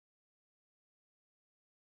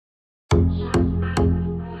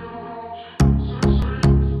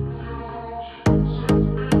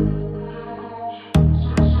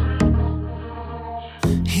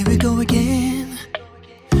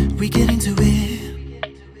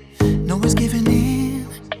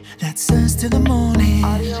till the morning.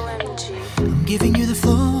 I'm giving you the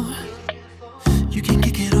floor, you can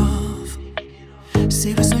kick it off.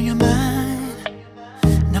 Say what's on your mind,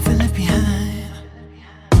 nothing left behind.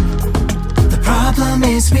 The problem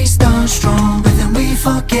is we start strong, but then we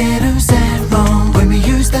forget who's at wrong. When we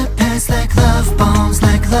use the past like love bombs,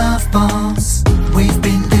 like love bombs. We've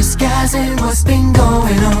been disguising what's been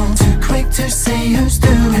going on, too quick to say who's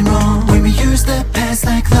doing wrong. When we use the past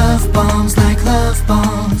like love bombs, like love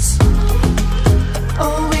bombs.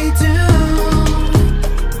 Oh, we do,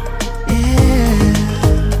 yeah.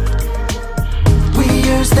 We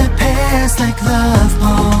use the past like love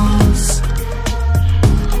bombs.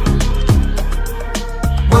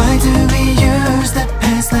 Why do we use the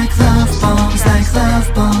past like love bombs, like love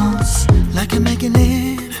bombs? Like a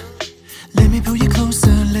magnet, let me pull you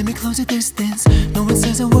closer, let me close the distance. No one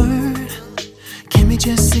says a word, can we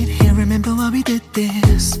just sit here, remember why we did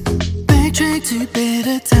this? Backtrack to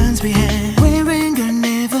better times we had, where anger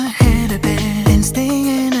never had a bed, and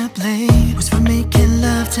staying up late was for making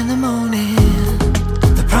love till the morning.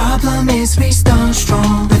 The problem is we start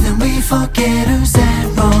strong, but then we forget who's at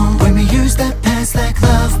wrong. When we use the past like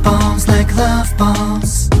love bombs, like love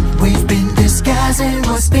bombs. We've been disguising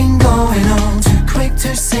what's been going on, too quick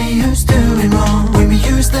to say who's doing wrong. When we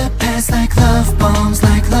use the past like love bombs,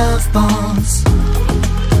 like love bombs.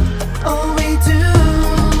 Oh, we do,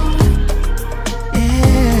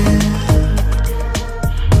 yeah.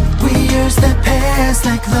 We use the past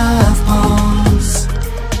like love bombs.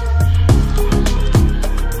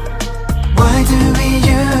 Why do we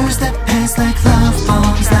use the past like love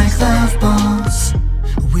bombs, like love bombs?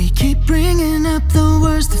 We keep bringing up the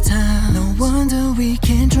worst of time, no wonder we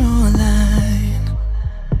can't draw a line.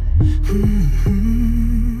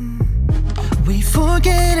 We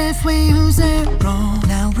forget halfway who's at wrong.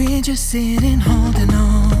 Now we're just sitting holding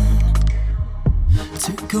on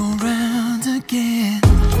to go round again.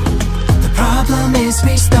 The problem is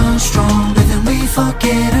we start strong, but then we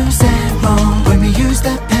forget who's at wrong. When we use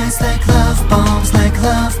the past like love bombs, like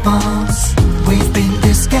love bombs. We've been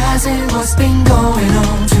disguising what's been going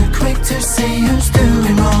on, too quick to say who's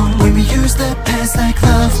doing wrong. When we use the past like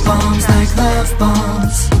love bombs, like love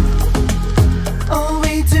bombs. Oh,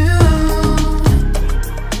 we do,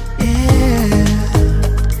 yeah.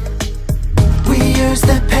 We use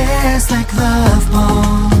the past like love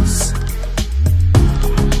bombs.